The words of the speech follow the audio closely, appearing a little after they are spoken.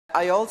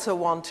I also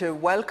want to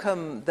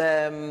welcome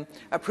the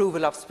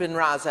approval of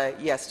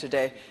Spinraza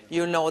yesterday.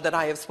 You'll know that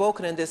I have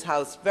spoken in this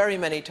House very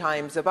many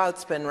times about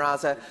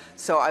Spinraza,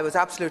 so I was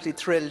absolutely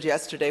thrilled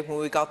yesterday when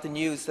we got the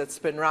news that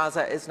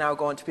Spinraza is now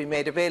going to be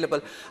made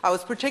available. I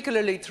was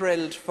particularly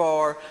thrilled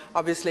for,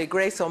 obviously,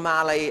 Grace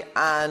O'Malley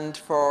and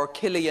for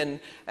Killian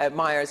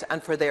Myers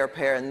and for their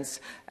parents,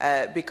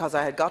 because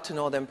I had got to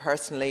know them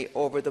personally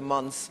over the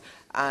months,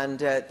 and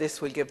this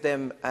will give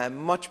them a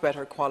much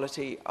better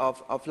quality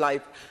of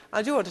life.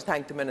 I do want to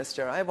thank the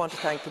Minister. I want to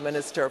thank the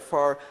Minister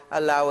for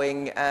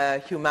allowing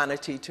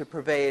humanity to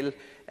prevail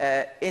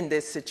in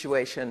this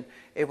situation.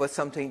 It was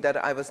something that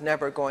I was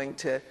never going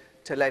to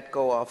let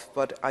go of,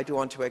 but I do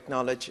want to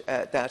acknowledge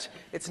that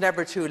it's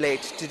never too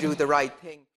late to do the right thing.